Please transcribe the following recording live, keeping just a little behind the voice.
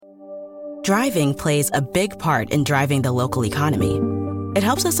Driving plays a big part in driving the local economy. It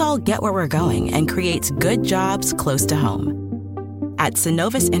helps us all get where we're going and creates good jobs close to home. At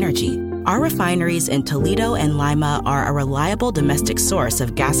Synovus Energy, our refineries in Toledo and Lima are a reliable domestic source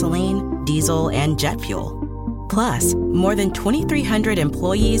of gasoline, diesel, and jet fuel. Plus, more than 2,300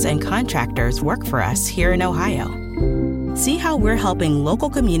 employees and contractors work for us here in Ohio. See how we're helping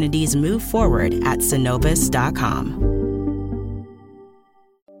local communities move forward at Synovus.com.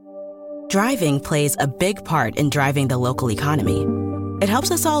 Driving plays a big part in driving the local economy. It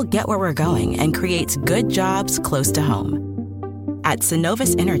helps us all get where we're going and creates good jobs close to home. At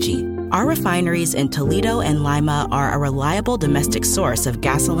Synovus Energy, our refineries in Toledo and Lima are a reliable domestic source of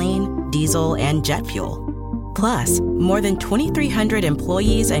gasoline, diesel, and jet fuel. Plus, more than 2,300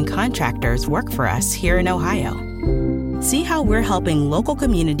 employees and contractors work for us here in Ohio. See how we're helping local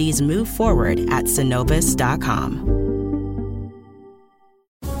communities move forward at Synovus.com.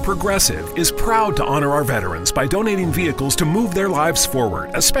 Progressive is proud to honor our veterans by donating vehicles to move their lives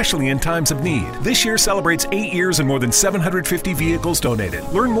forward, especially in times of need. This year celebrates 8 years and more than 750 vehicles donated.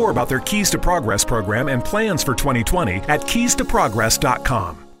 Learn more about their Keys to Progress program and plans for 2020 at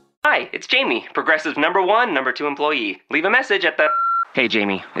keystoprogress.com. Hi, it's Jamie, Progressive's #1, #2 employee. Leave a message at the... Hey,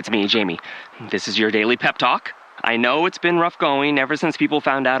 Jamie, it's me, Jamie. This is your daily pep talk. I know it's been rough going ever since people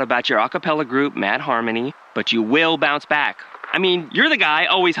found out about your a cappella group, Mad Harmony, but you will bounce back. I mean, you're the guy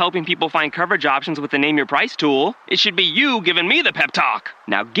always helping people find coverage options with the Name Your Price tool. It should be you giving me the pep talk.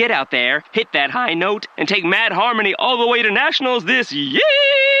 Now get out there, hit that high note, and take Mad Harmony all the way to nationals this year!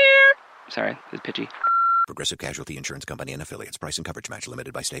 Sorry, it's pitchy. Progressive Casualty Insurance Company and Affiliates. Price and coverage match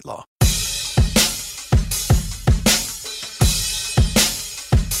limited by state law.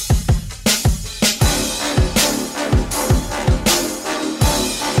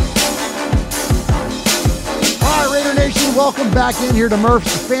 Welcome back in here to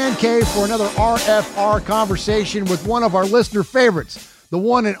Murph's Fan Cave for another RFR conversation with one of our listener favorites, the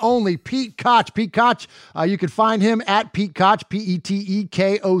one and only Pete Koch. Pete Koch, you can find him at Pete Koch,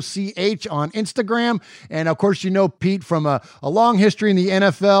 Petekoch on Instagram. And of course, you know Pete from a long history in the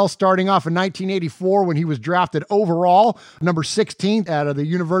NFL, starting off in 1984 when he was drafted overall, number 16 out of the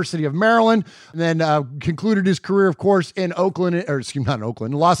University of Maryland. And then concluded his career, of course, in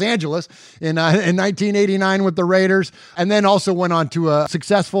Los Angeles in 1989 with the Raiders. And then also went on to a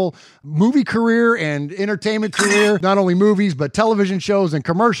successful movie career and entertainment career, not only movies, but television shows and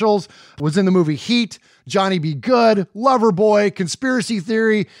commercials. Was in the movie Heat, Johnny Be Good, Loverboy, Conspiracy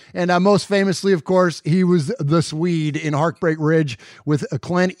Theory, and most famously, of course, he was the Swede in Heartbreak Ridge with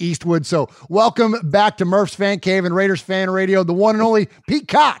Clint Eastwood. So welcome back to Murph's Fan Cave and Raiders Fan Radio, the one and only Pete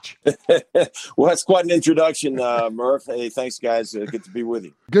Koch. Well, that's quite an introduction, Murph. Hey, thanks, guys. Good to be with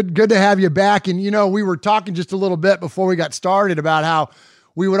you. Good to have you back. And, you know, we were talking just a little bit before we got started about how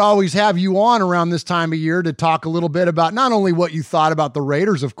we would always have you on around this time of year to talk a little bit about not only what you thought about the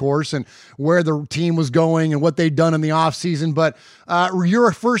Raiders, of course, and where the team was going and what they'd done in the offseason, but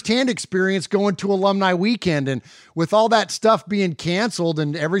your firsthand experience going to Alumni Weekend. And with all that stuff being canceled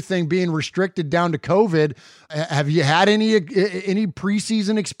and everything being restricted down to COVID, have you had any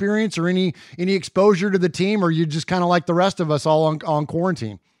preseason experience or any exposure to the team, or you just kind of like the rest of us all on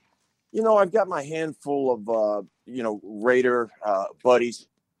quarantine? You know, I've got my handful of, Raider buddies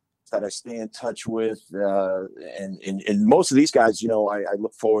that I stay in touch with. And most of these guys, I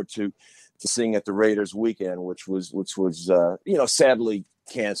look forward to seeing at the Raiders weekend, which was sadly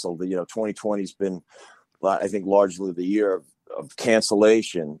canceled. 2020 has been, I think, largely the year of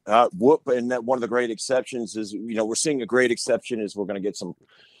cancellation. And that one of the great exceptions is, we're seeing a great exception is we're going to get some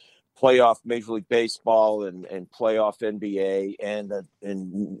playoff Major League Baseball and playoff NBA.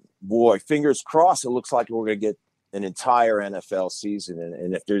 And boy, fingers crossed, it looks like we're going to get an entire NFL season.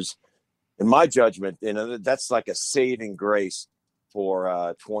 And if there's, in my judgment, that's like a saving grace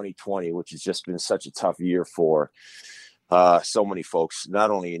for 2020, which has just been such a tough year for so many folks,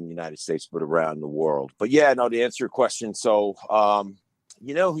 not only in the United States, but around the world. But yeah, no, to answer your question. So,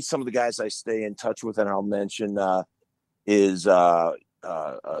 who some of the guys I stay in touch with, and I'll mention is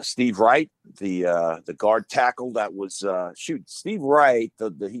Steve Wright, the guard tackle that was Steve Wright.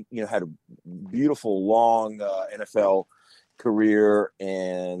 He had a beautiful long NFL career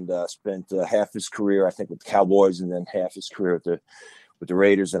and spent half his career, I think, with the Cowboys, and then half his career with the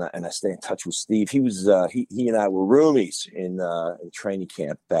Raiders. And I stay in touch with Steve. He was he and I were roomies in training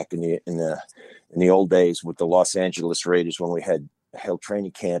camp back in the old days with the Los Angeles Raiders when we held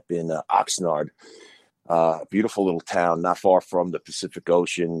training camp in Oxnard. A beautiful little town not far from the Pacific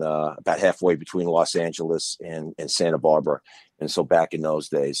Ocean, about halfway between Los Angeles and Santa Barbara. And so back in those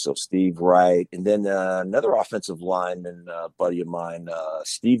days, so Steve Wright, and then another offensive lineman buddy of mine,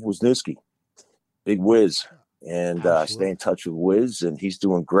 Steve Wisniewski, Big Wiz, and stay in touch with Wiz, and he's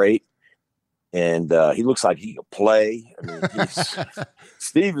doing great. And he looks like he can play. I mean,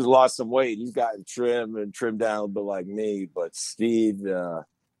 Steve has lost some weight. He's gotten trimmed down a little bit like me. But Steve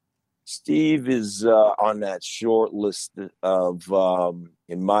is on that short list of,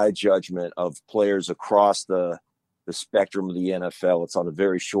 in my judgment, of players across the spectrum of the NFL. It's on a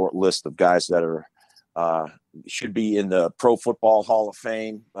very short list of guys that are should be in the Pro Football Hall of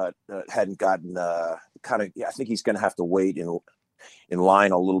Fame, but hadn't gotten I think he's going to have to wait in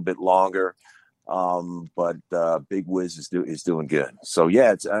line a little bit longer. But Big Wiz is doing good. So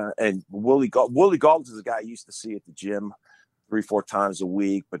yeah, it's and Willie Galton's is a guy I used to see at the gym 3-4 times a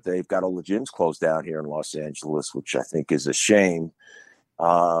week, but they've got all the gyms closed down here in Los Angeles, which I think is a shame.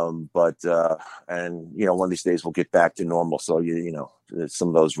 But and one of these days we'll get back to normal. So some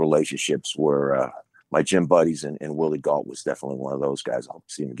of those relationships were my gym buddies, and Willie Galt was definitely one of those guys. I hope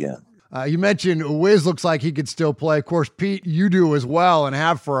to see him again. You mentioned Wiz looks like he could still play. Of course, Pete, you do as well, and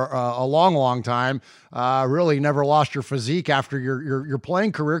have for a long, long time. Really never lost your physique after your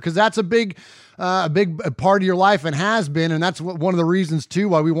playing career, because that's a big part of your life and has been. And that's one of the reasons too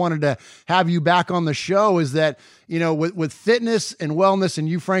why we wanted to have you back on the show, is that, with fitness and wellness, and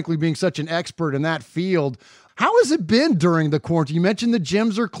you frankly being such an expert in that field, how has it been during the quarantine? You mentioned the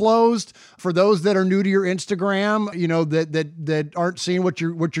gyms are closed. For those that are new to your Instagram, that aren't seeing what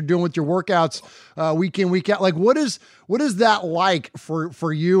you're doing with your workouts week in, week out. Like, what is that like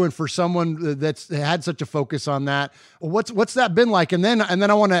for you and for someone that's had such a focus on that? What's that been like? And then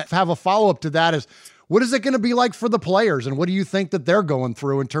I want to have a follow-up to that is, what is it going to be like for the players, and what do you think that they're going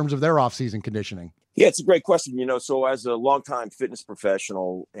through in terms of their off-season conditioning? Yeah, it's a great question. So as a longtime fitness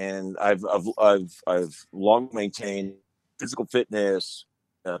professional, and I've long maintained physical fitness,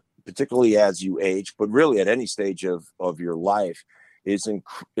 particularly as you age, but really at any stage of your life, is an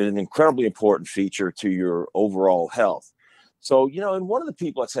incredibly important feature to your overall health. So, and one of the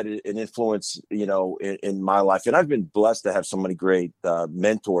people that's had an influence, in my life, and I've been blessed to have so many great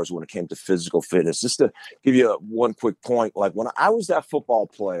mentors when it came to physical fitness. Just to give you one quick point, like when I was that football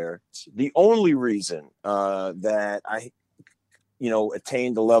player, the only reason that I,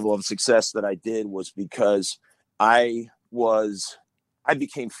 attained the level of success that I did was because I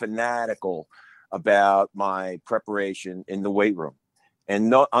became fanatical about my preparation in the weight room. And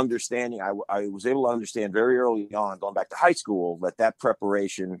not understanding, I was able to understand very early on, going back to high school, that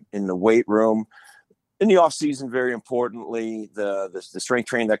preparation in the weight room, in the off season, very importantly, the strength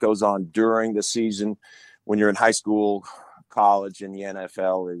training that goes on during the season, when you're in high school, college, and the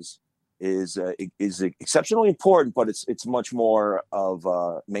NFL is exceptionally important, but it's much more of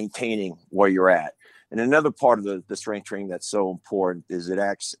maintaining where you're at. And another part of the strength training that's so important is it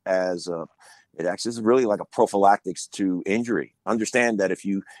acts as really like a prophylactics to injury. Understand that if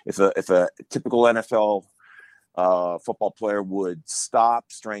a typical NFL football player would stop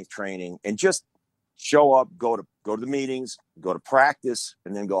strength training and just show up, go to the meetings, go to practice,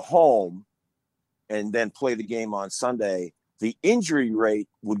 and then go home, and then play the game on Sunday, the injury rate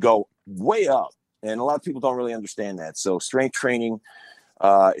would go way up. And a lot of people don't really understand that. So strength training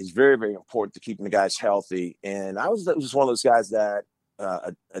is very, very important to keeping the guys healthy. And I was one of those guys that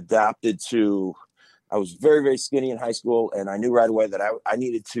adapted to. I was very, very skinny in high school, and I knew right away that I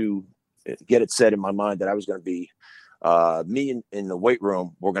needed to get it set in my mind that I was going to be me in the weight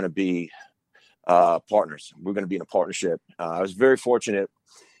room. We're going to be partners. We're going to be in a partnership. I was very fortunate.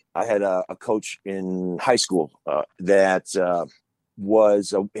 I had a coach in high school that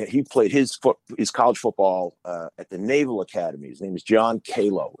he played his college football at the Naval Academy. His name is John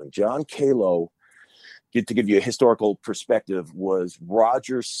Kalo, and John Kalo, to give you a historical perspective, was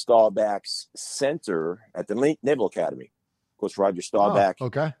Roger Staubach's center at the Naval Academy. Of course, Roger Staubach. Oh,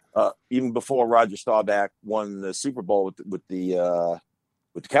 okay. Even before Roger Staubach won the Super Bowl with the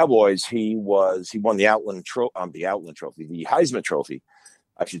Cowboys, he won the Heisman Trophy,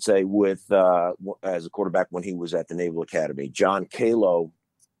 I should say, as a quarterback when he was at the Naval Academy. John Kalo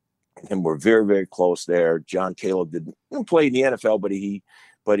and him were very, very close there. John Kalo didn't play in the NFL,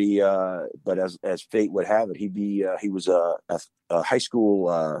 but as fate would have it, he was a high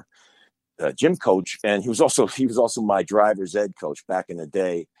school gym coach, and he was also my driver's ed coach back in the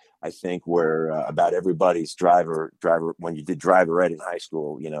day. I think where about everybody's driver when you did driver ed in high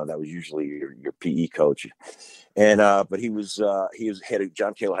school, that was usually your PE coach. And but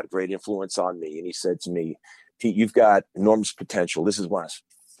John Kalo had a great influence on me, and he said to me, "Pete, you've got enormous potential." This is when I was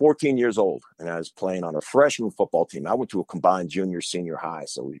 14 years old, and I was playing on a freshman football team. I went to a combined junior senior high,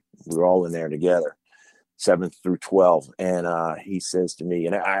 so we were all in there together. 7th through 12th. And he says to me,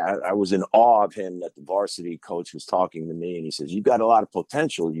 and I was in awe of him, that the varsity coach was talking to me, and he says, "You've got a lot of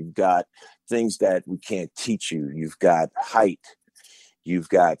potential. You've got things that we can't teach you. You've got height, you've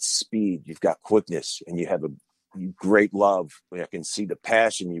got speed, you've got quickness, and you have a great love. I can see the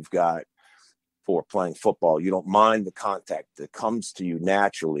passion you've got for playing football. You don't mind the contact that comes to you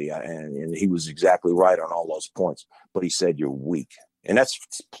naturally." And he was exactly right on all those points. But he said, "You're weak." And that's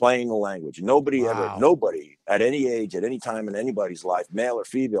plain the language. Nobody at any age, at any time in anybody's life, male or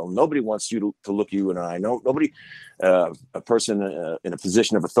female, nobody wants you to look you in an eye. No, nobody, a person in a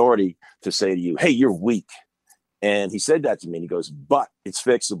position of authority to say to you, "Hey, you're weak." And he said that to me, and he goes, "But it's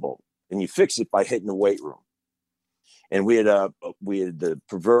fixable. And you fix it by hitting the weight room." And we had the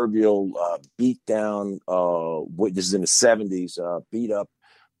proverbial beat down, this is in the 70s, beat up,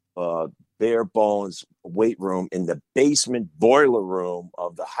 bare bones weight room in the basement boiler room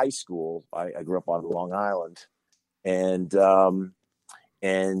of the high school. I grew up on Long Island, and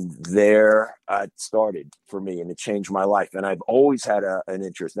there it started for me, and it changed my life. And I've always had an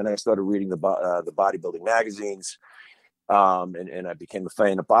interest. Then I started reading the bodybuilding magazines, and I became a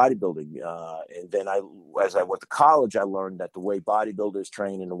fan of bodybuilding. And then as I went to college, I learned that the way bodybuilders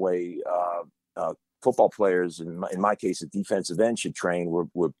train and the way football players, in my case, a defensive end, should train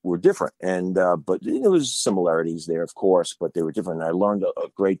were different. And but there was similarities there, of course, but they were different. And I learned a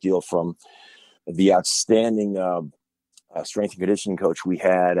great deal from the outstanding strength and conditioning coach we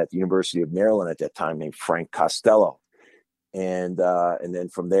had at the University of Maryland at that time, named Frank Costello. And then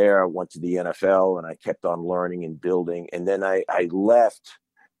from there, I went to the NFL, and I kept on learning and building. And then I left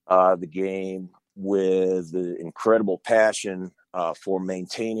the game with the incredible passion for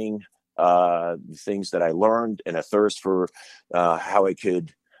maintaining the things that I learned, and a thirst for how I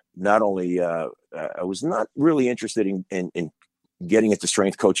could not only I was not really interested in getting into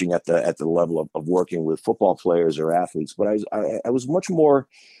strength coaching at the level of working with football players or athletes, but I was much more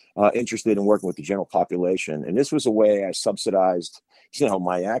interested in working with the general population. And this was a way I subsidized,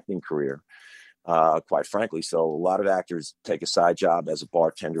 my acting career, quite frankly. So a lot of actors take a side job as a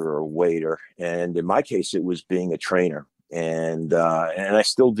bartender or a waiter. And in my case, it was being a trainer. And I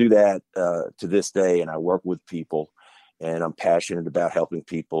still do that to this day. And I work with people, and I'm passionate about helping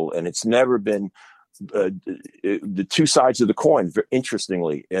people. And it's never been the two sides of the coin.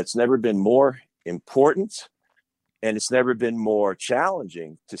 Interestingly, it's never been more important, and it's never been more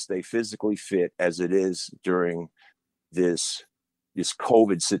challenging to stay physically fit as it is during this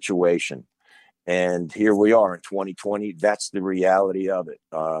COVID situation. And here we are in 2020. That's the reality of it.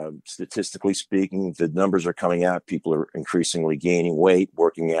 Statistically speaking, the numbers are coming out. People are increasingly gaining weight,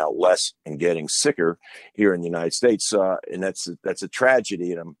 working out less, and getting sicker here in the United States. And that's a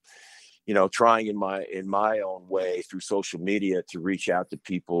tragedy. And I'm, trying in my own way through social media to reach out to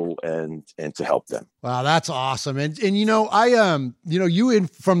people and to help them. Wow, that's awesome. And you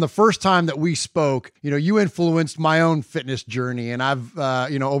from the first time that we spoke, you influenced my own fitness journey. And I've,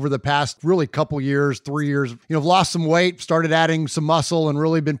 over the past really couple years, 3 years, I've lost some weight, started adding some muscle, and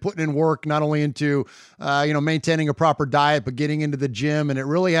really been putting in work, not only into, maintaining a proper diet, but getting into the gym. And it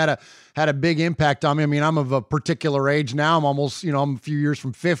really had a big impact on me. I mean, I'm of a particular age now. I'm almost, I'm a few years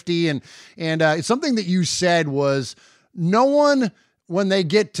from 50. And something that you said was, no one, when they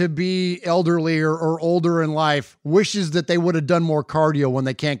get to be elderly or older in life, wishes that they would have done more cardio when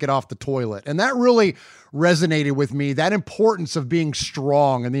they can't get off the toilet. And that really resonated with me, that importance of being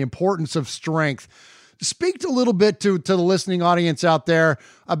strong and the importance of strength. Speak a little bit to the listening audience out there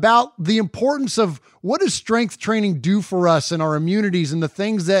about the importance of what does strength training do for us and our immunities, and the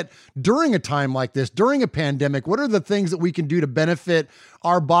things that during a time like this, during a pandemic, what are the things that we can do to benefit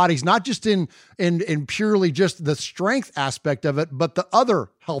our bodies, not just in purely just the strength aspect of it, but the other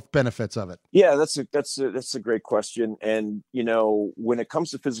health benefits of it? Yeah, that's a great question. And, when it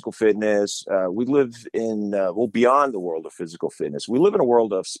comes to physical fitness, we live in, beyond the world of physical fitness, we live in a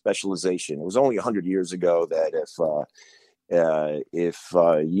world of specialization. It was only 100 years ago that if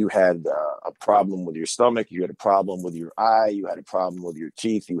you had a problem with your stomach, you had a problem with your eye, you had a problem with your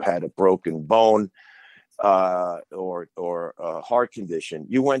teeth, you had a broken bone, or a heart condition,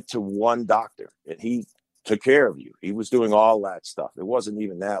 you went to one doctor and he took care of you. He was doing all that stuff. It wasn't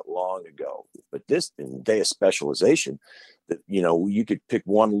even that long ago. But this, in the day of specialization, that you could pick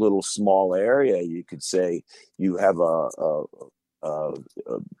one little small area. You could say you have an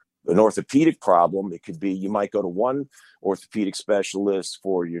orthopedic problem. It could be you might go to one orthopedic specialist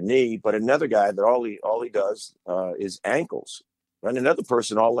for your knee, but another guy that all he does is ankles. And another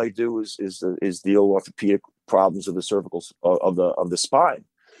person, all they do is deal with orthopedic problems of the cervical of the spine.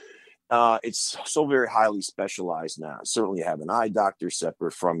 It's so very highly specialized now. Certainly, you have an eye doctor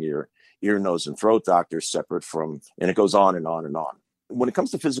separate from your ear, nose, and throat doctors separate from, and it goes on and on and on. When it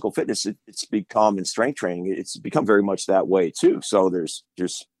comes to physical fitness, it's become, in strength training, it's become very much that way too. So there's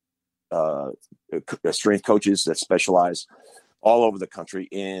strength coaches that specialize all over the country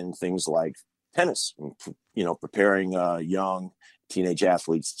in things like tennis, preparing young teenage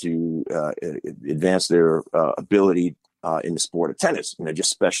athletes to advance their ability in the sport of tennis. And they just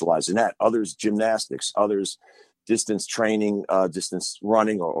specialize in that. Others, gymnastics, others, distance training, distance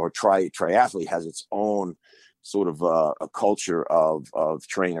running, or triathlete has its own sort of a culture of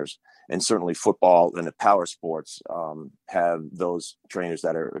trainers. And certainly football and the power sports have those trainers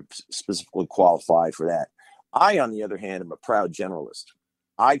that are specifically qualified for that. I, on the other hand, am a proud generalist.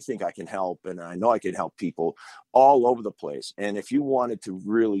 I think I can help, and I know I can help people all over the place. And if you wanted to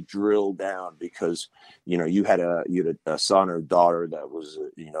really drill down because, you had a son or daughter that was,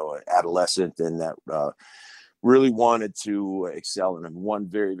 an adolescent and that really wanted to excel in one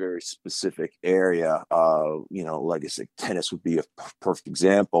very, very specific area, like I said, tennis would be a perfect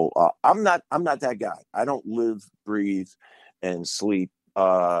example. I'm not that guy. I don't live, breathe, and sleep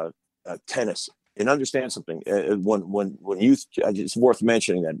tennis. And understand something. When youth, it's worth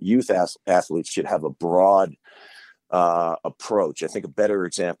mentioning that youth athletes should have a broad approach. I think a better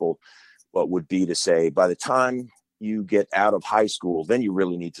example would be to say, by the time you get out of high school, then you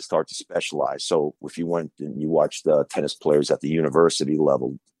really need to start to specialize. So if you went and you watched tennis players at the university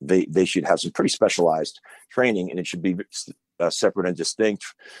level, they should have some pretty specialized training, and it should be separate and distinct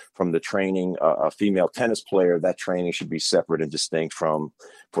from the training. A female tennis player, that training should be separate and distinct from,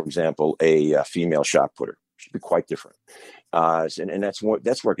 for example, a female shot putter. It should be quite different. And that's where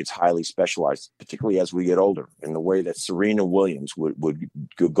it gets highly specialized, particularly as we get older. And the way that Serena Williams would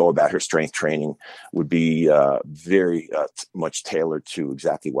go about her strength training would be very much tailored to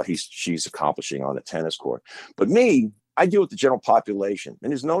exactly what she's accomplishing on the tennis court. But me, I deal with the general population,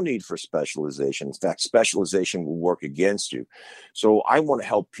 and there's no need for specialization. In fact, specialization will work against you. So I want to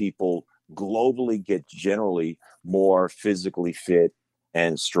help people globally get generally more physically fit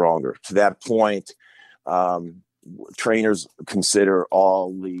and stronger. To that point, trainers consider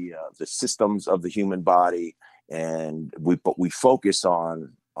all the systems of the human body, and we focus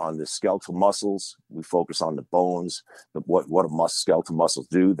on the skeletal muscles. We focus on the bones. What skeletal muscles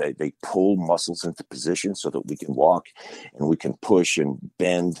do? They pull muscles into position so that we can walk, and we can push and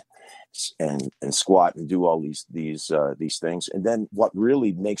bend and squat and do all these things. And then what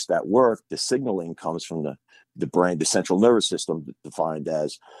really makes that work? The signaling comes from the brain, the central nervous system, defined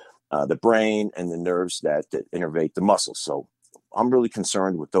as the brain and the nerves that innervate the muscles. So I'm really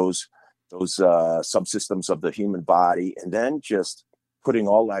concerned with those subsystems of the human body, and then just putting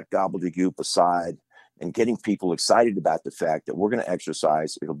all that gobbledygook aside and getting people excited about the fact that we're going to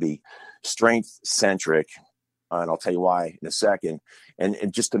exercise. It'll be strength centric. And I'll tell you why in a second.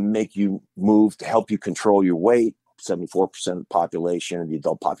 And just to make you move, to help you control your weight. 74% of the population, the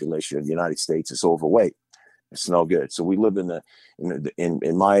adult population of the United States, is overweight. It's no good. So we live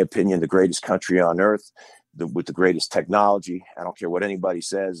in my opinion, the greatest country on earth, with the greatest technology. I don't care what anybody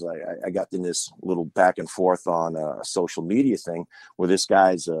says. I got in this little back and forth on a social media thing where this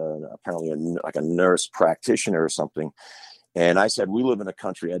guy's apparently like a nurse practitioner or something. And I said, we live in a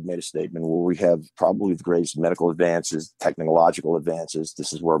country, I'd made a statement, where we have probably the greatest medical advances, technological advances.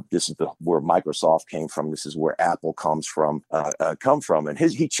 This is where Microsoft came from. This is where Apple come from. And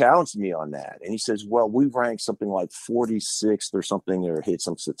he challenged me on that. And he says, well, we rank something like 46th or something, or hit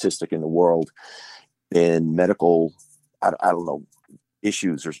some statistic in the world in medical, I don't know,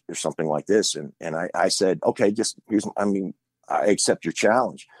 issues or something like this. And I said, okay, I accept your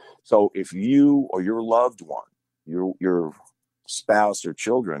challenge. So if you or your loved one, your spouse or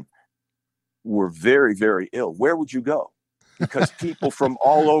children were very, very ill, where would you go? Because people from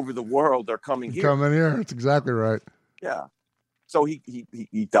all over the world are coming here. Coming here. That's exactly right. Yeah. So he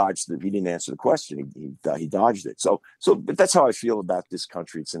dodged it. He didn't answer the question. He dodged it. But that's how I feel about this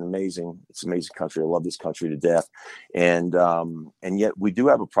country. It's an amazing country. I love this country to death. And yet we do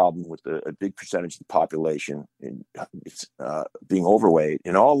have a problem with a big percentage of the population being overweight,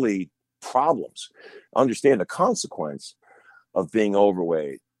 and all the problems. Understand the consequence of being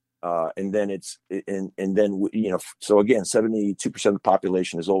overweight. And then so again, 72% of the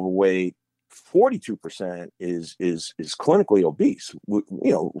population is overweight. 42% is clinically obese.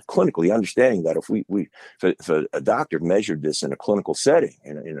 Clinically understanding that if a doctor measured this in a clinical setting,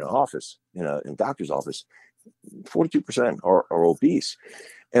 in an office, in a doctor's office, 42% are obese.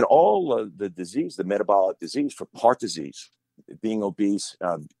 And all of the disease, the metabolic disease, from heart disease, being obese,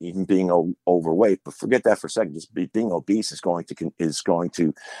 even being overweight, but forget that for a second. Just being obese is going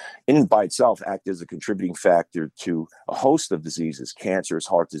to, in and by itself, act as a contributing factor to a host of diseases: cancers,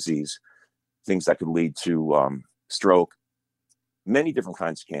 heart disease, things that could lead to stroke, many different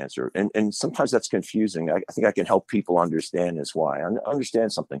kinds of cancer. And sometimes that's confusing. I think I can help people understand this why.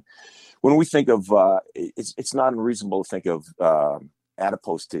 Understand something. When we think of, it's not unreasonable to think of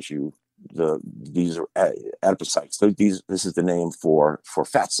adipose tissue. These are adipocytes. This is the name for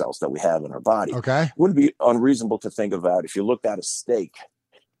fat cells that we have in our body. Okay. It wouldn't be unreasonable to think about if you looked at a steak,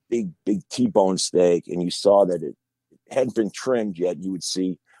 big T-bone steak, and you saw that it hadn't been trimmed yet, you would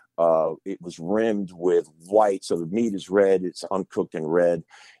see it was rimmed with white. So the meat is red, it's uncooked and red,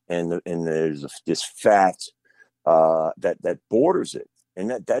 and there's this fat that borders it. And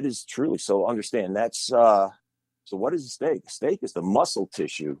that is truly, so understand that's, so what is a steak? A steak is the muscle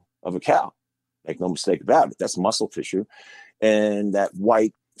tissue of a cow. Make no mistake about it. That's muscle tissue. And that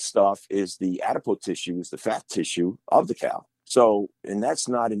white stuff is the adipose tissue, is the fat tissue of the cow. So, and that's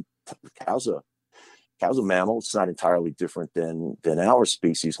not in cow's a mammal. It's not entirely different than our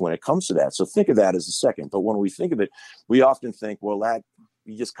species when it comes to that. So think of that as a second. But when we think of it, we often think, well, that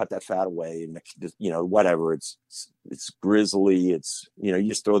you just cut that fat away and, whatever, it's grizzly. It's, you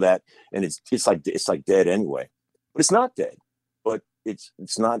just throw that and it's like dead anyway, but it's not dead, but it's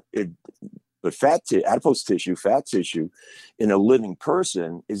not it. But adipose tissue, fat tissue in a living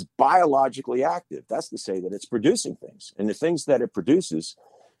person is biologically active. That's to say that it's producing things, and the things that it produces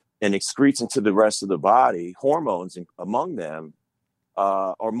and excretes into the rest of the body, hormones among them,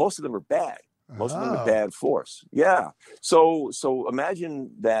 or most of them are bad. Most of them are bad for us. Yeah. So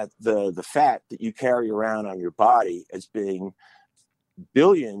imagine that the fat that you carry around on your body as being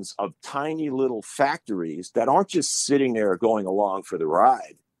billions of tiny little factories that aren't just sitting there going along for the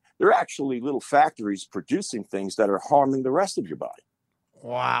ride. They're actually little factories producing things that are harming the rest of your body.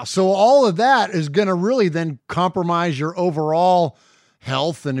 Wow. So all of that is going to really then compromise your overall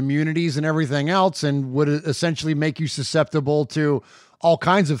health and immunities and everything else, and would essentially make you susceptible to all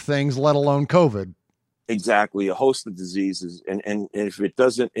kinds of things, let alone COVID. Exactly. A host of diseases. And if it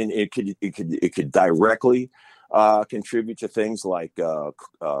doesn't, and it could directly contribute to things like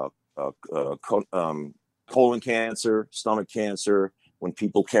colon cancer, stomach cancer. When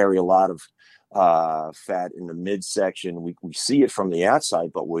people carry a lot of fat in the midsection, we see it from the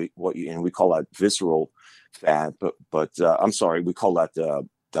outside, but we call that visceral fat. But I'm sorry, we call that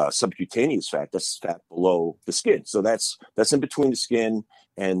subcutaneous fat. That's fat below the skin. So that's in between the skin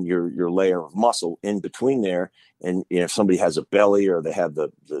and your layer of muscle in between there. And if somebody has a belly or they have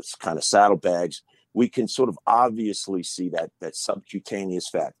this kind of saddlebags, we can sort of obviously see that subcutaneous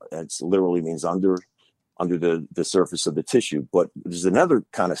fat. That literally means under the surface of the tissue. But there's another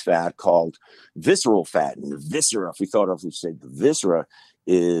kind of fat called visceral fat. And the viscera, if we say the viscera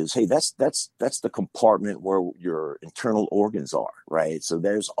is, hey, that's the compartment where your internal organs are, right? So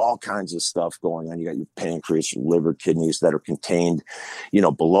there's all kinds of stuff going on. You got your pancreas, your liver, kidneys that are contained,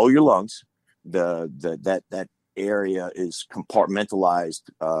 below your lungs. That area is compartmentalized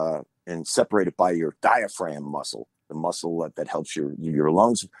and separated by your diaphragm muscle, the muscle that helps your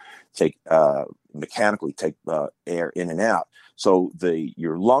lungs mechanically take air in and out. So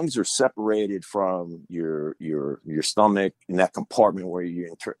your lungs are separated from your stomach in that compartment where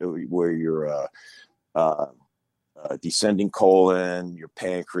your descending colon, your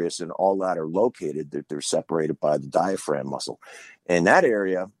pancreas, and all that are located. They're separated by the diaphragm muscle, and that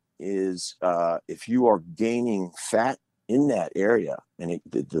area is if you are gaining fat in that area, and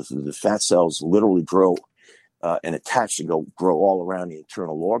the fat cells literally grow and attach and grow all around the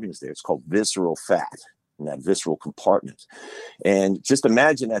internal organs there. It's called visceral fat in that visceral compartment. And just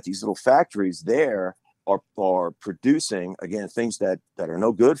imagine that these little factories there are producing, again, things that are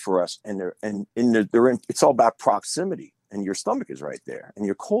no good for us. And it's all about proximity. And your stomach is right there, and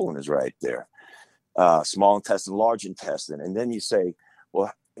your colon is right there, small intestine, large intestine. And then you say,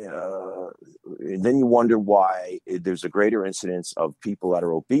 well, and then you wonder why there's a greater incidence of people that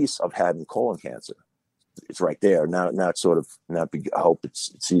are obese of having colon cancer. It's right there. Now it's sort of I hope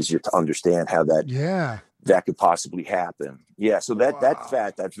it's easier to understand how that could possibly happen. Yeah. So that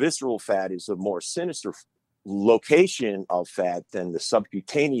fat, that visceral fat, is a more sinister location of fat than the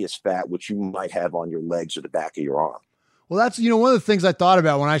subcutaneous fat, which you might have on your legs or the back of your arm. Well, that's, one of the things I thought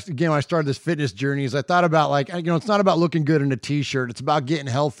about when I started this fitness journey is I thought about it's not about looking good in a t-shirt. It's about getting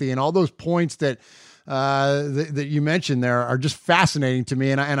healthy, and all those points that you mentioned there are just fascinating to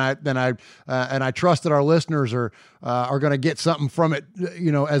me. And I trust that our listeners are are going to get something from it,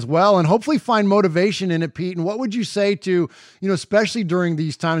 as well, and hopefully find motivation in it, Pete. And what would you say to, especially during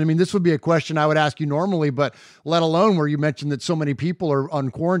these times? I mean, this would be a question I would ask you normally, but let alone where you mentioned that so many people are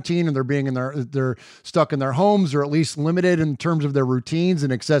on quarantine and they're stuck in their homes, or at least limited in terms of their routines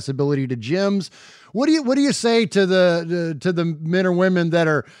and accessibility to gyms. What do you say to the men or women that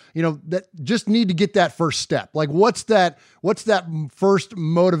are, that just need to get that first step? Like, what's that first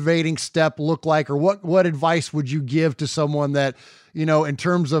motivating step look like, or what advice would you give to someone that, in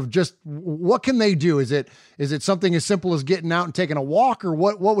terms of just what can they do? Is it something as simple as getting out and taking a walk, or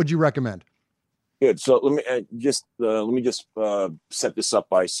what would you recommend? Good. So let me just set this up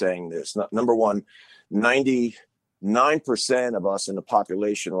by saying this. Number one, 99% of us in the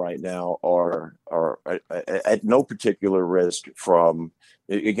population right now are at no particular risk from,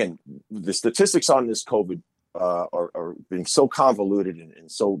 again, the statistics on this COVID are being so convoluted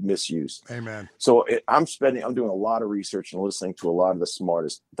and so misused. Amen. So I'm doing a lot of research and listening to a lot of the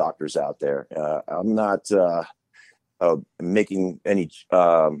smartest doctors out there. I'm not making any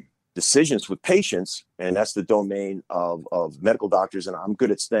decisions with patients, and that's the domain of medical doctors, and I'm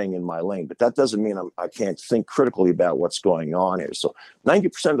good at staying in my lane, but that doesn't mean I can't think critically about what's going on here. So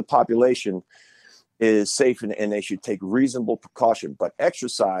 90% of the population is safe, and they should take reasonable precaution, but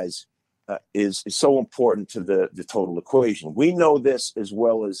exercise is so important to the total equation. We know this as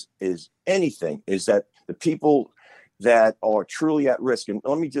well as anything, is that the people that are truly at risk, and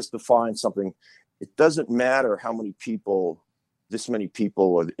let me just define something. It doesn't matter how many people, this many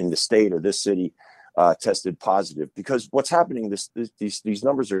people in the state or this city tested positive, because what's happening, these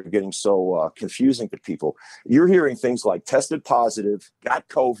numbers are getting so confusing to people. You're hearing things like tested positive, got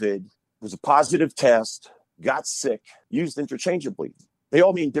COVID, was a positive test, got sick, used interchangeably. They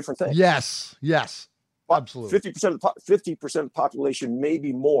all mean different things. Yes, absolutely. 50% of the population,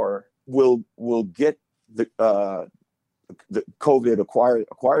 maybe more, will get the COVID,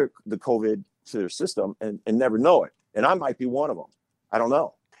 acquire the COVID to their system and never know it. And I might be one of them. I don't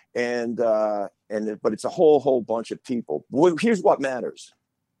know. But it's a whole bunch of people. Well, here's what matters.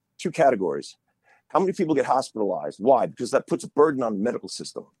 2 categories. How many people get hospitalized? Why? Because that puts a burden on the medical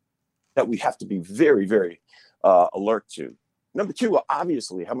system that we have to be very, very alert to. Number 2,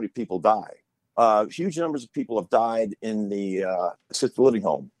 obviously, how many people die? Huge numbers of people have died in the assisted living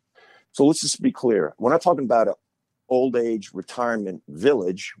home. So let's just be clear. We're not talking about an old age retirement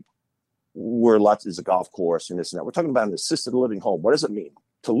village where lots is a golf course and this and that. We're talking about an assisted living home. What does it mean?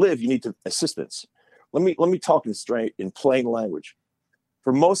 To live, you need assistance. Let me talk in plain language.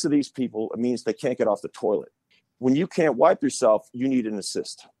 For most of these people, it means they can't get off the toilet. When you can't wipe yourself, you need an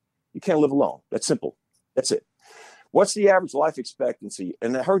assist. You can't live alone. That's simple. That's it. What's the average life expectancy?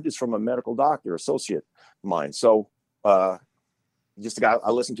 And I heard this from a medical doctor, associate of mine. So just a guy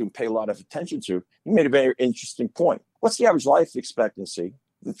I listened to and pay a lot of attention to, he made a very interesting point. What's the average life expectancy?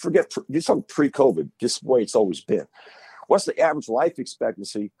 Forget, you're talking pre-COVID, just the way it's always been. What's the average life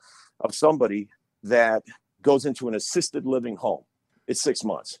expectancy of somebody that goes into an assisted living home? It's 6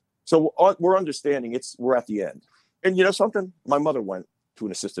 months. So we're understanding we're at the end. And you know something? My mother went to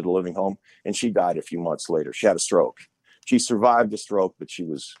an assisted living home and she died a few months later. She had a stroke. She survived the stroke, but she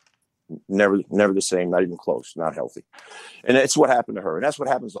was never the same, not even close, not healthy. And that's what happened to her. And that's what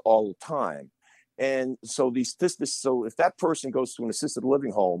happens all the time. And so so if that person goes to an assisted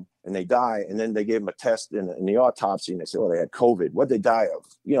living home and they die, and then they gave them a test in the autopsy and they say, oh, they had COVID, what'd they die of?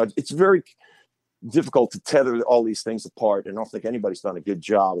 It's very difficult to tether all these things apart. And I don't think anybody's done a good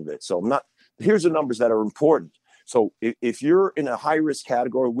job of it. So here's the numbers that are important. So if you're in a high risk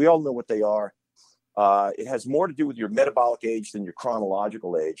category, we all know what they are. It has more to do with your metabolic age than your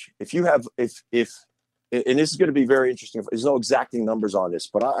chronological age. If you have, and this is going to be very interesting. There's no exacting numbers on this,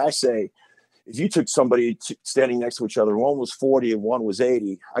 but I say, if you took somebody standing next to each other, one was 40 and one was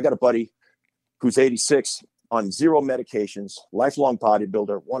 80. I got a buddy who's 86 on 0 medications, lifelong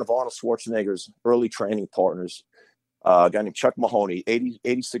bodybuilder, one of Arnold Schwarzenegger's early training partners, a guy named Chuck Mahoney,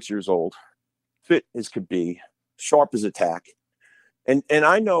 86 years old, fit as could be, sharp as a tack. And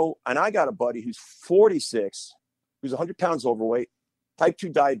I know, and I got a buddy who's 46, who's 100 pounds overweight, type 2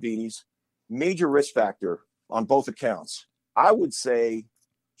 diabetes, major risk factor on both accounts. I would say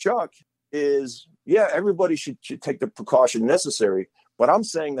Chuck is, everybody should take the precaution necessary. But I'm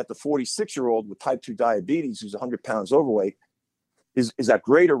saying that the 46-year-old with type 2 diabetes who's 100 pounds overweight is at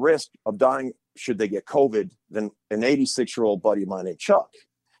greater risk of dying should they get COVID than an 86-year-old buddy of mine named Chuck.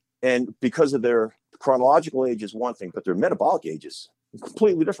 And because of their chronological age is one thing, but their metabolic age is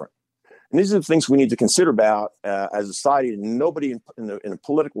completely different. And these are the things we need to consider about as a society. And nobody in the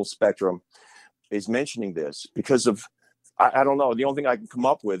political spectrum is mentioning this because of, I don't know. The only thing I can come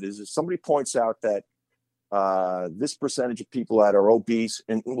up with is if somebody points out that this percentage of people that are obese,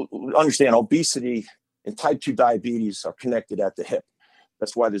 and understand obesity and type 2 diabetes are connected at the hip.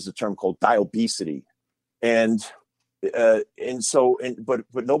 That's why there's a term called diobesity. But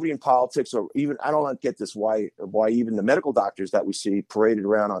nobody in politics, or even, I don't get this, why even the medical doctors that we see paraded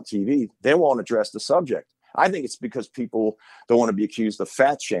around on TV, they won't address the subject. I think it's because people don't want to be accused of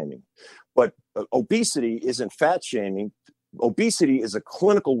fat shaming. But obesity isn't fat shaming. Obesity is a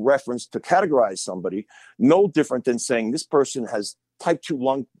clinical reference to categorize somebody, no different than saying this person has type 2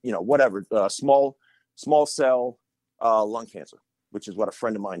 lung, small cell lung cancer, which is what a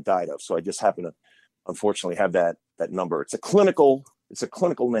friend of mine died of. So I just happen to, unfortunately, have that number. It's a clinical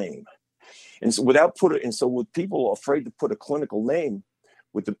name. And so with people afraid to put a clinical name,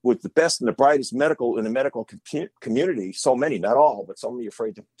 with the best and the brightest in the medical community, so many, not all, but so many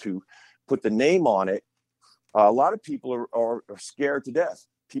afraid to put the name on it. A lot of people are scared to death.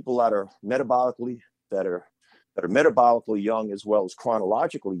 People that are metabolically young as well as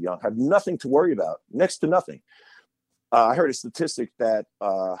chronologically young have nothing to worry about, next to nothing. I heard a statistic that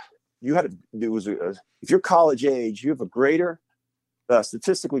if you're college age, you have a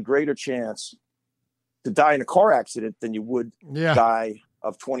statistically greater chance to die in a car accident than you would die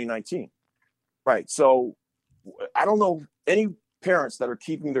of 2019. Right. So I don't know any parents that are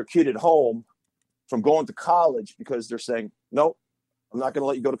keeping their kid at home from going to college because they're saying, no, I'm not going to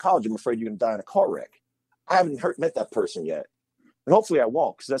let you go to college. I'm afraid you're going to die in a car wreck. I haven't met that person yet. And hopefully I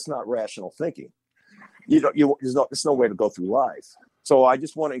won't, because that's not rational thinking. There's no way to go through life. So I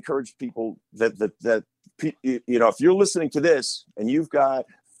just want to encourage people that if you're listening to this and you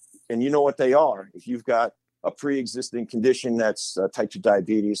know what they are, if you've got a pre-existing condition that's type 2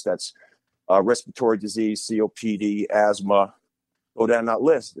 diabetes, that's respiratory disease, COPD, asthma, go down that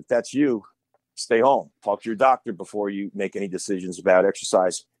list. If that's you, stay home. Talk to your doctor before you make any decisions about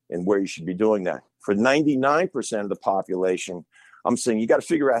exercise and where you should be doing that. For 99% of the population, I'm saying you got to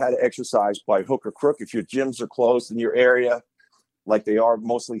figure out how to exercise by hook or crook. If your gyms are closed in your area, like they are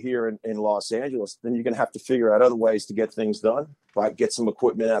mostly here in Los Angeles, then you're going to have to figure out other ways to get things done. Get some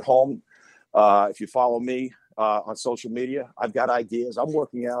equipment at home. If you follow me on social media, I've got ideas. I'm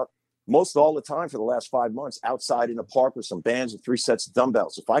working out most all the time for the last 5 months outside in a park with some bands and 3 sets of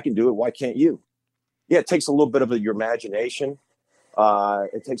dumbbells. If I can do it, why can't you? Yeah, it takes a little bit of your imagination.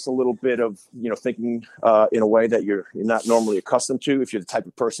 It takes a little bit of thinking in a way that you're not normally accustomed to. If you're the type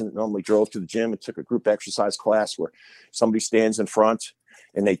of person that normally drove to the gym and took a group exercise class where somebody stands in front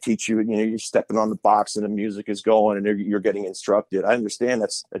and they teach you, you're stepping on the box and the music is going and you're getting instructed. I understand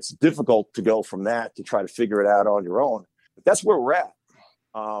it's difficult to go from that to try to figure it out on your own. But that's where we're at.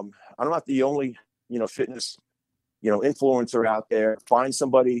 I'm not the only fitness influencer out there. Find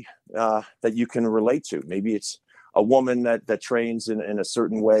somebody that you can relate to. Maybe it's a woman that trains in a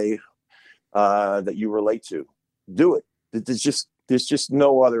certain way that you relate to. Do it. There's just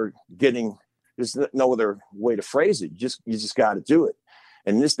no other there's no other way to phrase it. You just got to do it.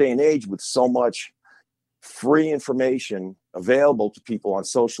 And in this day and age, with so much free information available to people on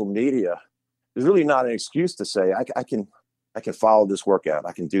social media, there's really not an excuse to say, I can follow this workout.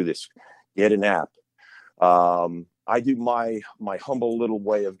 I can do this. Get an app. I do my humble little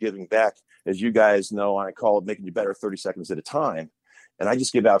way of giving back, as you guys know, and I call it Making You Better 30 seconds at a time. And I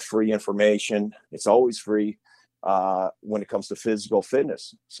just give out free information. It's always free when it comes to physical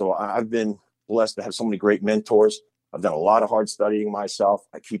fitness. So I've been blessed to have so many great mentors. I've done a lot of hard studying myself.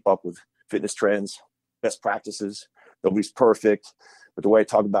 I keep up with fitness trends, best practices. Nobody's perfect. But the way I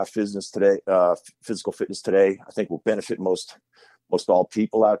talk about physical fitness today, I think will benefit most all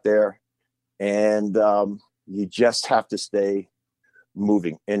people out there. And you just have to stay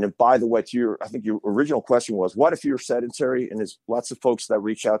moving. And by the way, I think your original question was, what if you're sedentary? And there's lots of folks that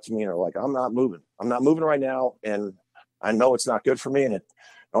reach out to me and are like, I'm not moving right now. And I know it's not good for me and I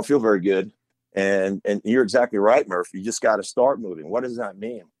don't feel very good. And you're exactly right, Murph. You just got to start moving. What does that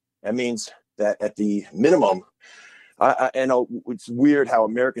mean? That means that at the minimum, I know it's weird how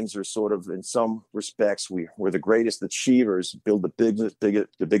Americans are sort of, in some respects, we're the greatest achievers, build the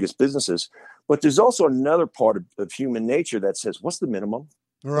biggest businesses. But there's also another part of human nature that says, what's the minimum?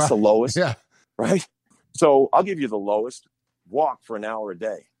 Right. What's the lowest? Yeah. Right. So I'll give you the lowest. Walk for an hour a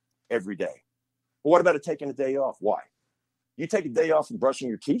day, every day. Well, what about taking a day off? Why? You take a day off from brushing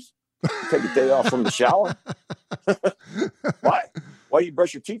your teeth? You take a day off from the shower? Why? Why do you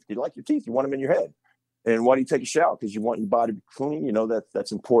brush your teeth? You like your teeth. You want them in your head. And why do you take a shower? Because you want your body to be clean.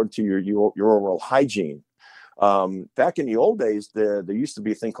 That's important to your overall hygiene. Back in the old days, there used to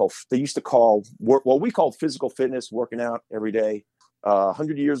be a thing we called physical fitness, working out every day.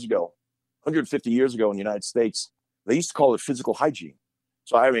 150 years ago in the United States, they used to call it physical hygiene.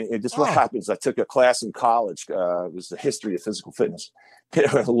 So, I mean, this is what happens. I took a class in college. It was the history of physical fitness.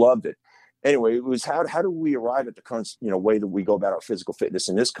 I loved it. Anyway, it was how do we arrive at the current, way that we go about our physical fitness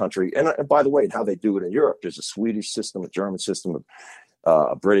in this country? And by the way, and how they do it in Europe. There's a Swedish system, a German system,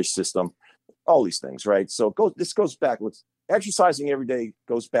 a British system, all these things, right? So this goes back. Exercising every day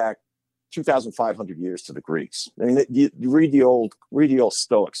goes back 2,500 years to the Greeks. I mean, you read the old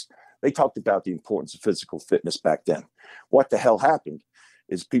Stoics. They talked about the importance of physical fitness back then. What the hell happened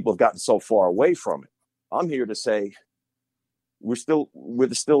is people have gotten so far away from it. I'm here to say we're still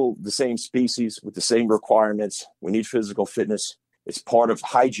the same species with the same requirements. We need physical fitness. It's part of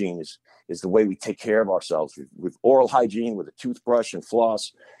hygiene is the way we take care of ourselves with oral hygiene, with a toothbrush and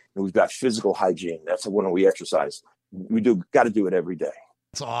floss. And we've got physical hygiene. That's when we exercise. We got to do it every day.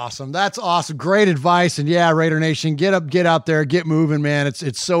 That's awesome. That's awesome. Great advice. And yeah, Raider Nation, get out there, get moving, man.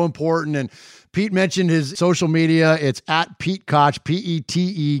 It's so important. And Pete mentioned his social media. It's at Pete Koch,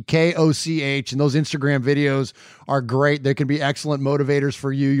 PETEKOCH. And those Instagram videos are great. They can be excellent motivators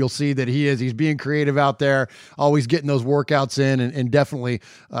for you. You'll see that he's being creative out there, always getting those workouts in, and definitely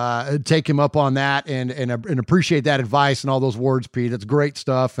take him up on that and appreciate that advice and all those words, Pete. That's great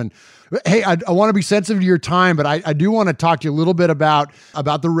stuff. And hey, I want to be sensitive to your time, but I do want to talk to you a little bit about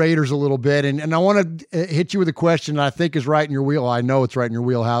the Raiders a little bit. And I want to hit you with a question that I think is right in your wheel. I know it's right in your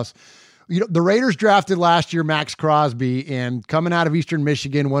wheelhouse. The Raiders drafted last year Max Crosby, and coming out of Eastern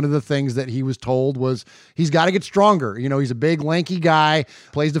Michigan, one of the things that he was told was he's got to get stronger. He's a big, lanky guy,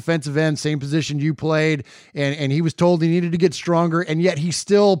 plays defensive end, same position you played, and he was told he needed to get stronger, and yet he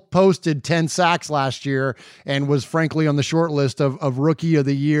still posted 10 sacks last year and was frankly on the short list of Rookie of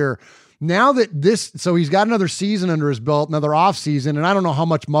the Year. Now that so he's got another season under his belt, another off season, and I don't know how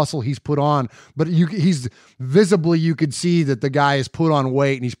much muscle he's put on, but he's visibly, you could see that the guy has put on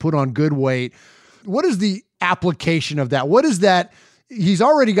weight and he's put on good weight. What is the application of that? What is that? He's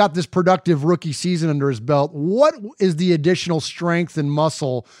already got this productive rookie season under his belt. What is the additional strength and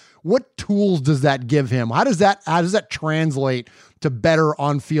muscle? What tools does that give him? How does that translate to better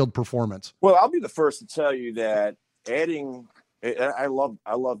on-field performance? Well, I'll be the first to tell you that I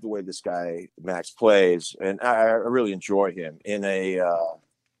love the way this guy Max plays, and I really enjoy him. In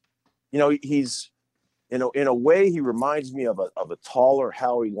he's in a way he reminds me of a taller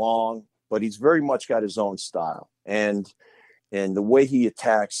Howie Long, but he's very much got his own style, and the way he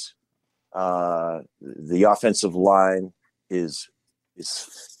attacks the offensive line is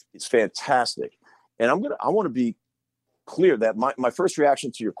fantastic. And I want to be clear that my first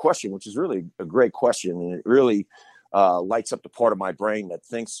reaction to your question, which is really a great question, and it really lights up the part of my brain that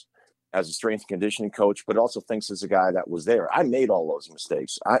thinks as a strength and conditioning coach, but also thinks as a guy that was there. I made all those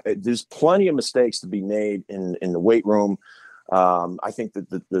mistakes. There's plenty of mistakes to be made in the weight room. I think that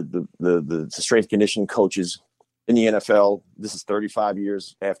the strength and conditioning coaches in the NFL, this is 35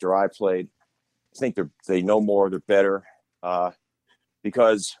 years after I played, I think they know more, they're better,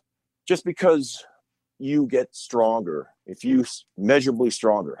 because you get stronger, if you measurably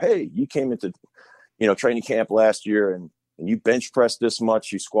stronger, hey, you came into training camp last year and you bench pressed this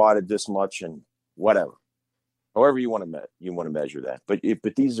much, you squatted this much, and whatever, however you want to measure that. But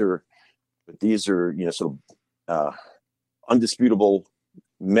these are sort of undisputable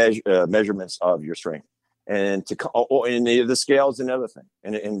measurements of your strength, and the scales, another thing,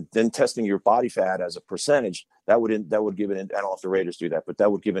 and then testing your body fat as a percentage that would give it. I don't know if the Raiders do that, but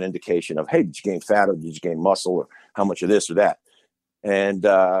that would give an indication of, hey, did you gain fat or did you gain muscle or how much of this or that, and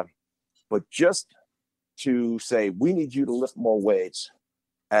but just to say we need you to lift more weights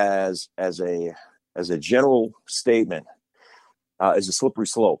as a general statement is a slippery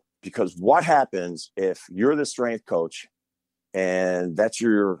slope, because what happens if you're the strength coach and that's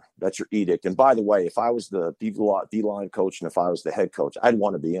your edict? And by the way, if I was the D-line coach and if I was the head coach, I'd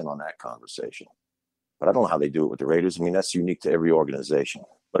want to be in on that conversation. But I don't know how they do it with the Raiders. I mean, that's unique to every organization.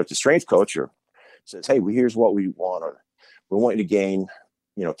 But if the strength coach says, hey, here's what we want, or we want you to gain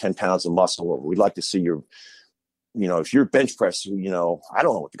 10 pounds of muscle, or we'd like to see your, if you're bench press, I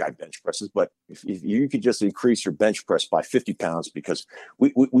don't know what the guy bench presses, but if you could just increase your bench press by 50 pounds, because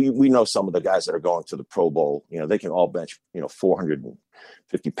we know some of the guys that are going to the Pro Bowl, they can all bench,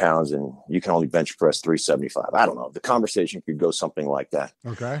 450 pounds, and you can only bench press 375. I don't know. The conversation could go something like that.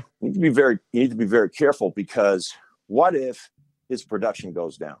 Okay. You need to be very careful, because what if his production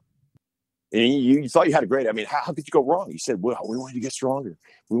goes down? And you thought you had a great, how could you go wrong? You said, well, we want you to get stronger.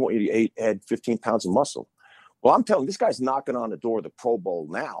 We want you to add 15 pounds of muscle. Well, I'm telling you, this guy's knocking on the door of the Pro Bowl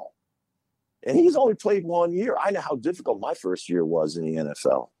now. And he's only played 1 year. I know how difficult my first year was in the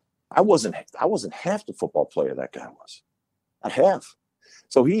NFL. I wasn't half the football player that guy was. Not half.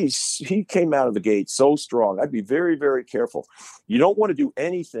 So he came out of the gate so strong. I'd be very, very careful. You don't want to do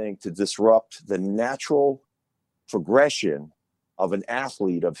anything to disrupt the natural progression of an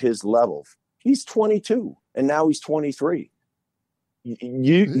athlete of his level. He's 22 and now he's 23.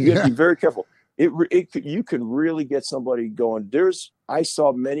 You got to be very careful. You can really get somebody going. I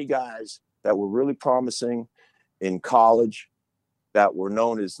saw many guys that were really promising in college that were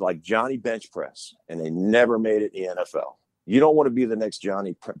known as like Johnny Bench Press, and they never made it in the NFL. You don't want to be the next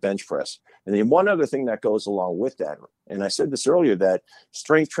Johnny Bench Press. And then one other thing that goes along with that, and I said this earlier, that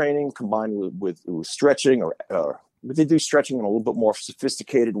strength training combined with stretching, or they do stretching in a little bit more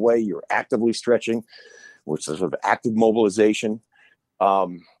sophisticated way. You're actively stretching, which is sort of active mobilization.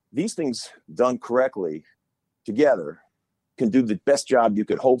 These things done correctly together can do the best job you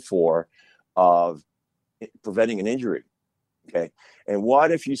could hope for of preventing an injury. Okay. And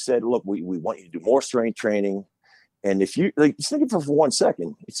what if you said, look, we want you to do more strength training. And if you like, think of it for 1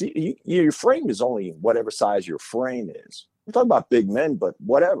 second, your frame is only whatever size your frame is. We're talking about big men, but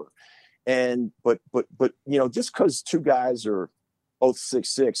whatever. And, but, just because two guys are both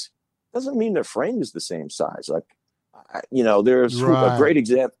 6'6" doesn't mean their frame is the same size. Like, there's a great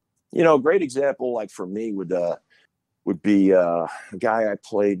example. A great example, like for me, would be a guy I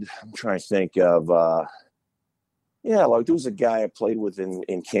played. I'm trying to think of. There was a guy I played with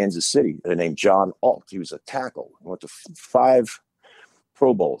in Kansas City named John Alt. He was a tackle. He went to 5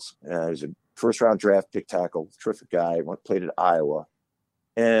 Pro Bowls. He was a first-round draft pick tackle. Terrific guy. Played at Iowa,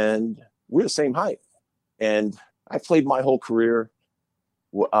 and we're the same height. And I played my whole career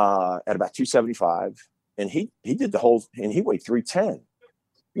at about 275. And he did the whole, and he weighed 310.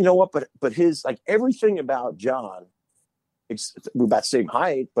 You know what? But his, like, everything about John, we're about the same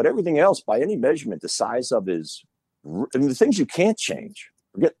height, but everything else by any measurement, the size of his, and the things you can't change.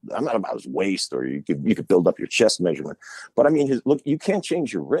 I'm not about his waist, or you could build up your chest measurement, but I mean, you can't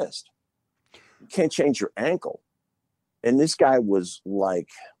change your wrist, you can't change your ankle, and this guy was like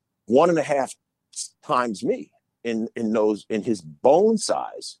 1.5 times me in his bone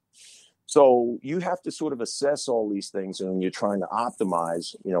size. So you have to sort of assess all these things, and when you're trying to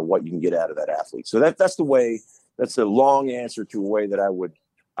optimize, what you can get out of that athlete. So that's the way. That's a long answer to a way that I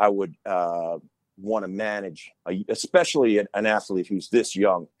would want to manage, especially an athlete who's this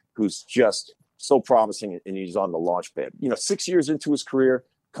young, who's just so promising, and he's on the launch pad. 6 years into his career,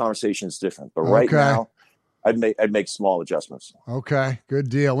 conversation is different. But right now, I'd make small adjustments. Okay, good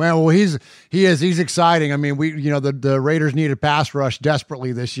deal. Well, he's exciting. I mean, the Raiders need a pass rush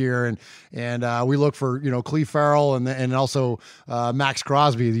desperately this year, and we look for Cleve Farrell and also Max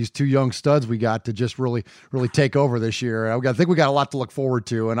Crosby, these two young studs we got to just really take over this year. I think we got a lot to look forward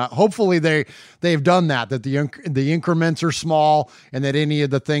to, and hopefully they've done that the increments are small, and that any of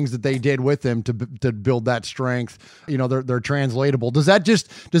the things that they did with them to build that strength, they're translatable. Does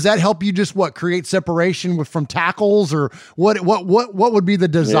that help you just create separation from tackles, or what would be the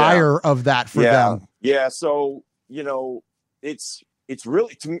desire of that for them? Yeah. So, it's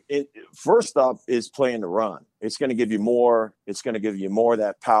really, first up is playing the run. It's going to give you more. It's going to give you more of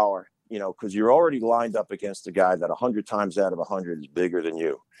that power, because you're already lined up against a guy that 100 times out of 100 is bigger than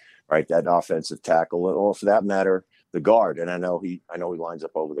you, right? That offensive tackle, or for that matter, the guard. And I know he lines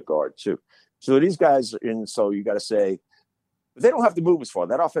up over the guard too. So these guys, so you got to say, they don't have to move as far.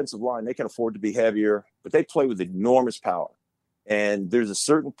 That offensive line, they can afford to be heavier, but they play with enormous power. And there's a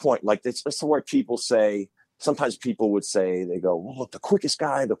certain point, like that's where people say, sometimes people would say, they go, well, look, the quickest,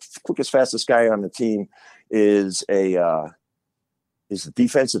 fastest guy on the team is the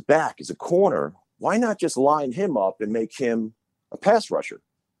defensive back, is a corner. Why not just line him up and make him a pass rusher?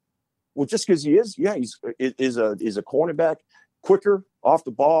 Well, just because he is a cornerback, quicker off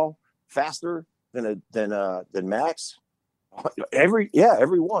the ball, faster than Max. Every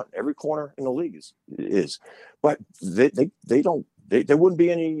corner in the league is, but they wouldn't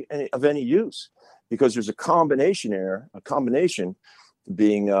be any use, because there's a combination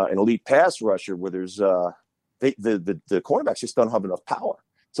being an elite pass rusher where there's the cornerbacks just don't have enough power.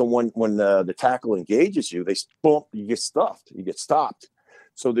 So when the tackle engages you, you get stuffed, you get stopped.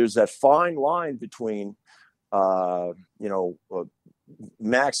 So there's that fine line between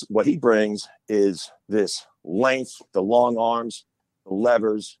Max, what he brings is this length, the long arms, the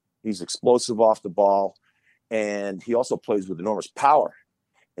levers. He's explosive off the ball, and he also plays with enormous power.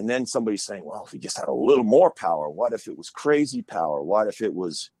 And then somebody's saying, well, if he just had a little more power, what if it was crazy power? What if it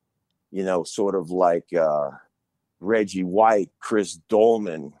was, sort of like Reggie White, Chris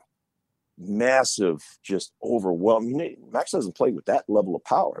Dolman, massive, just overwhelming. Max doesn't play with that level of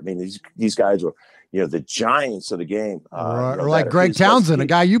power. I mean, these guys are, the giants of the game. Or like Greg Townsend, a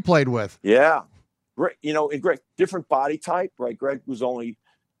guy you played with. Yeah. Great, and Greg, different body type, right? Greg was only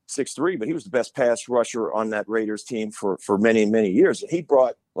 6'3", but he was the best pass rusher on that Raiders team for many, many years. And he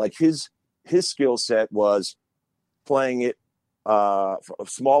brought like his skill set was playing it a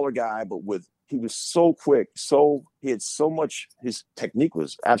smaller guy, but he was so quick, he had so much. His technique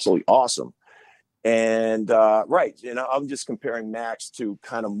was absolutely awesome. And right, I'm just comparing Max to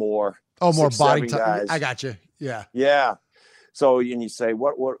kind of more body type guys. I got you. Yeah. So, and you say,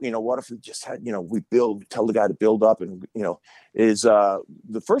 what if we just had, tell the guy to build up, and, is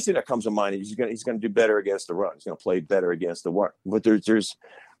the first thing that comes to mind is he's going to do better against the run. He's going to play better against the run. But there's,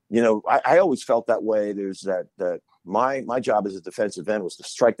 I always felt that way. There's that my job as a defensive end was to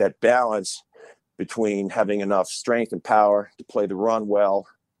strike that balance between having enough strength and power to play the run well.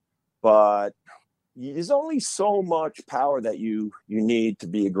 But there's only so much power that you need to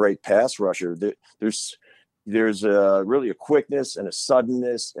be a great pass rusher. There's really a quickness and a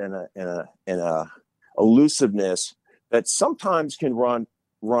suddenness and a elusiveness that sometimes can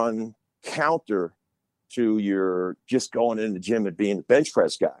run counter to your just going in the gym and being the bench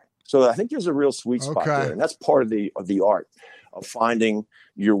press guy. So I think there's a real sweet spot there, and that's part of the art of finding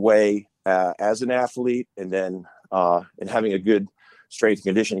your way as an athlete, and then and having a good strength and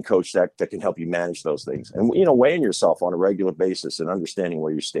conditioning coach that can help you manage those things, and weighing yourself on a regular basis and understanding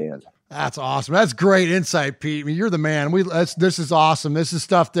where you stand. That's awesome. That's great insight, Pete. I mean, you're the man. This is awesome. This is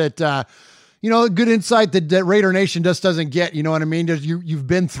stuff that good insight that Raider Nation just doesn't get. You know what I mean? You've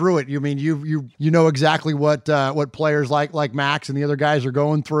been through it. You mean you know exactly what players like Max and the other guys are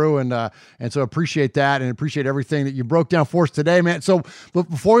going through, and so appreciate that, and appreciate everything that you broke down for us today, man. So, but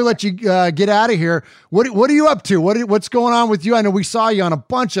before we let you get out of here, what are you up to? What's going on with you? I know we saw you on a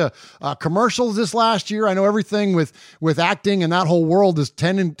bunch of commercials this last year. I know everything with acting and that whole world is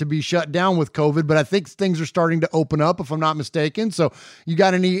tending to be shut down with COVID, but I think things are starting to open up, if I'm not mistaken. So, you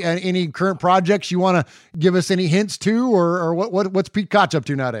got any current projects you want to give us any hints to, or what's Pete Koch up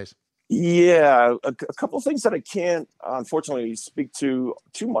to nowadays? Yeah, a couple of things that I can't, unfortunately, speak to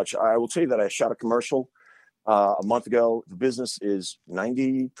too much. I will tell you that I shot a commercial a month ago. The business is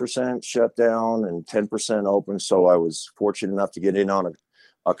 90% shut down and 10% open. So I was fortunate enough to get in on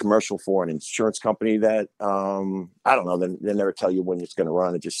a commercial for an insurance company that, I don't know, they never tell you when it's going to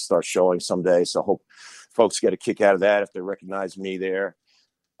run. It just starts showing someday. So I hope folks get a kick out of that if they recognize me there.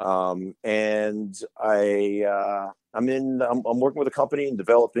 And I'm working with a company and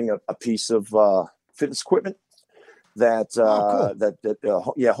developing a piece of fitness equipment that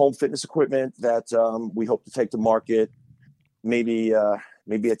cool. Home fitness equipment that we hope to take to market maybe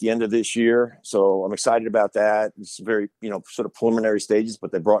at the end of this year. So I'm excited about that. It's very sort of preliminary stages,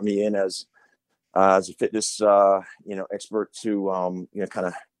 but they brought me in as a fitness expert to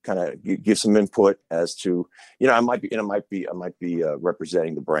kind of give some input as to, I might be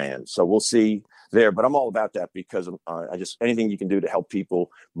representing the brand. So we'll see there, but I'm all about that because anything you can do to help people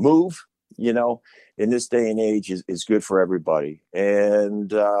move, in this day and age is good for everybody.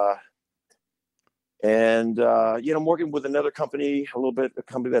 And I'm working with another company, a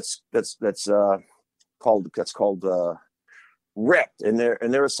company that's called Rep, and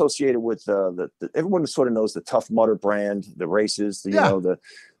they're associated with everyone sort of knows the Tough Mudder brand, the races, the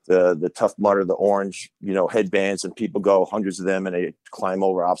Tough Mudder, the orange, headbands, and people go hundreds of them and they climb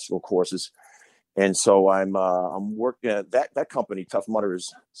over obstacle courses. And so I'm working at that company. Tough Mudder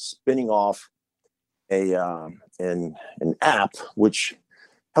is spinning off an app which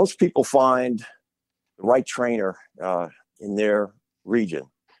helps people find the right trainer in their region,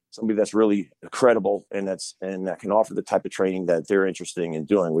 somebody that's really credible and that can offer the type of training that they're interested in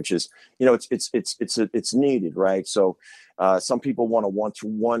doing, which is, it's needed, right? So some people want a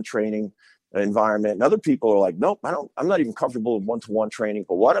one-to-one training environment, and other people are like, nope, I'm not even comfortable with one-to-one training.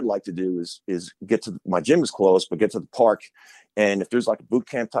 But what I'd like to do is get to my gym is closed, but get to the park, and if there's like a boot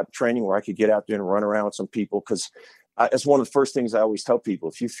camp type of training where I could get out there and run around with some people, because that's one of the first things I always tell people: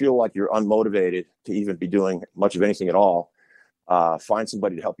 if you feel like you're unmotivated to even be doing much of anything at all, find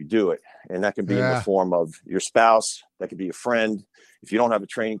somebody to help you do it. And that can be in the form of your spouse. That could be a friend. If you don't have a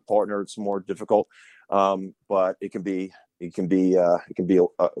training partner, it's more difficult. But it can be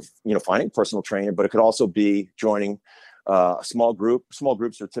finding a personal trainer, but it could also be joining a small group. Small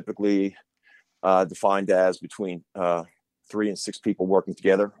groups are typically defined as between 3 and 6 people working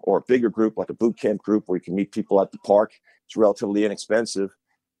together, or a bigger group like a boot camp group where you can meet people at the park. It's relatively inexpensive.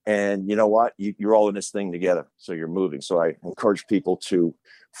 And you know what? You're all in this thing together. So you're moving. So I encourage people to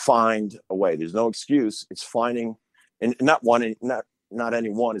find a way. There's no excuse. It's finding, and not any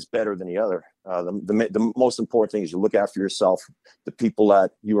one is better than the other. The most important thing is you look out for yourself, the people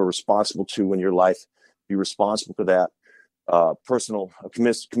that you are responsible to in your life. Be responsible for that.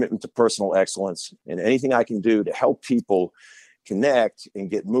 commitment to personal excellence, and anything I can do to help people connect and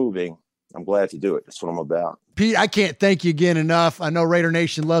get moving, I'm glad to do it. That's what I'm about. Pete, I can't thank you again enough. I know Raider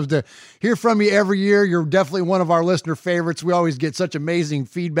Nation loves to hear from you every year. You're definitely one of our listener favorites. We always get such amazing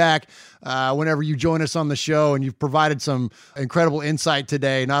feedback whenever you join us on the show, and you've provided some incredible insight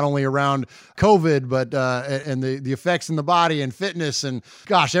today, not only around COVID, but and the effects in the body and fitness and,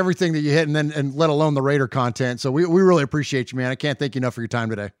 gosh, everything that you hit, and let alone the Raider content. So we really appreciate you, man. I can't thank you enough for your time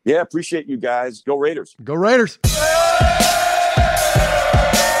today. Yeah, appreciate you guys. Go Raiders. Go Raiders.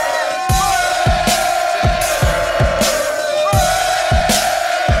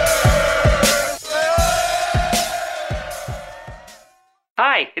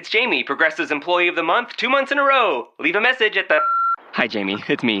 Hi, it's Jamie, Progressive's Employee of the Month, 2 months in a row. Leave a message at the... Hi, Jamie.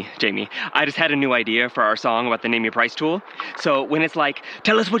 It's me, Jamie. I just had a new idea for our song about the Name Your Price tool. So when it's like,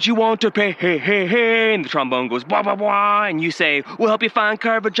 tell us what you want to pay, hey, hey, hey, and the trombone goes, blah, blah, blah, and you say, we'll help you find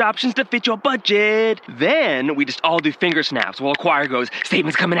coverage options to fit your budget. Then we just all do finger snaps while a choir goes,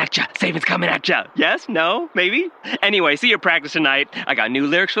 savings coming at ya, savings coming at ya. Yes? No? Maybe? Anyway, see your practice tonight. I got new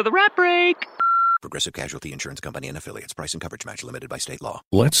lyrics for the rap break. Progressive Casualty Insurance Company and Affiliates. Price and coverage match limited by state law.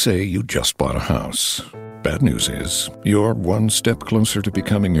 Let's say you just bought a house. Bad news is, you're one step closer to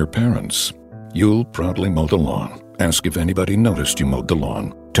becoming your parents. You'll proudly mow the lawn. Ask if anybody noticed you mowed the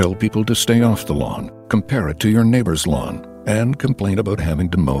lawn. Tell people to stay off the lawn. Compare it to your neighbor's lawn. And complain about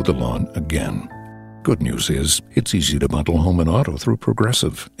having to mow the lawn again. Good news is, it's easy to bundle home and auto through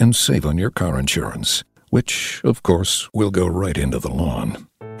Progressive and save on your car insurance, which, of course, will go right into the lawn.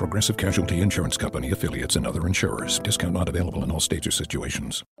 Progressive Casualty Insurance Company, Affiliates, and other insurers. Discount not available in all states or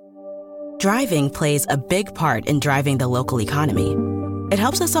situations. Driving plays a big part in driving the local economy. It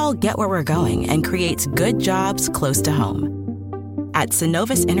helps us all get where we're going and creates good jobs close to home. At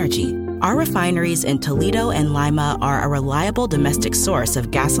Synovus Energy, our refineries in Toledo and Lima are a reliable domestic source of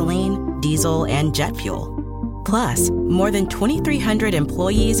gasoline, diesel, and jet fuel. Plus, more than 2,300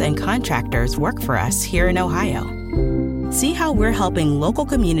 employees and contractors work for us here in Ohio. See how we're helping local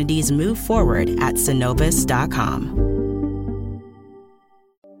communities move forward at Synovus.com.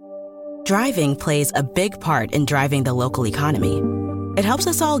 Driving plays a big part in driving the local economy. It helps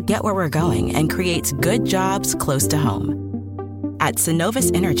us all get where we're going and creates good jobs close to home. At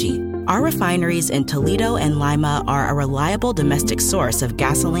Synovus Energy, our refineries in Toledo and Lima are a reliable domestic source of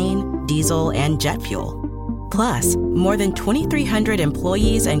gasoline, diesel, and jet fuel. Plus, more than 2,300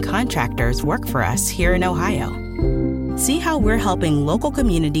 employees and contractors work for us here in Ohio. See how we're helping local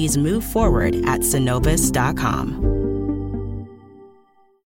communities move forward at Synovus.com.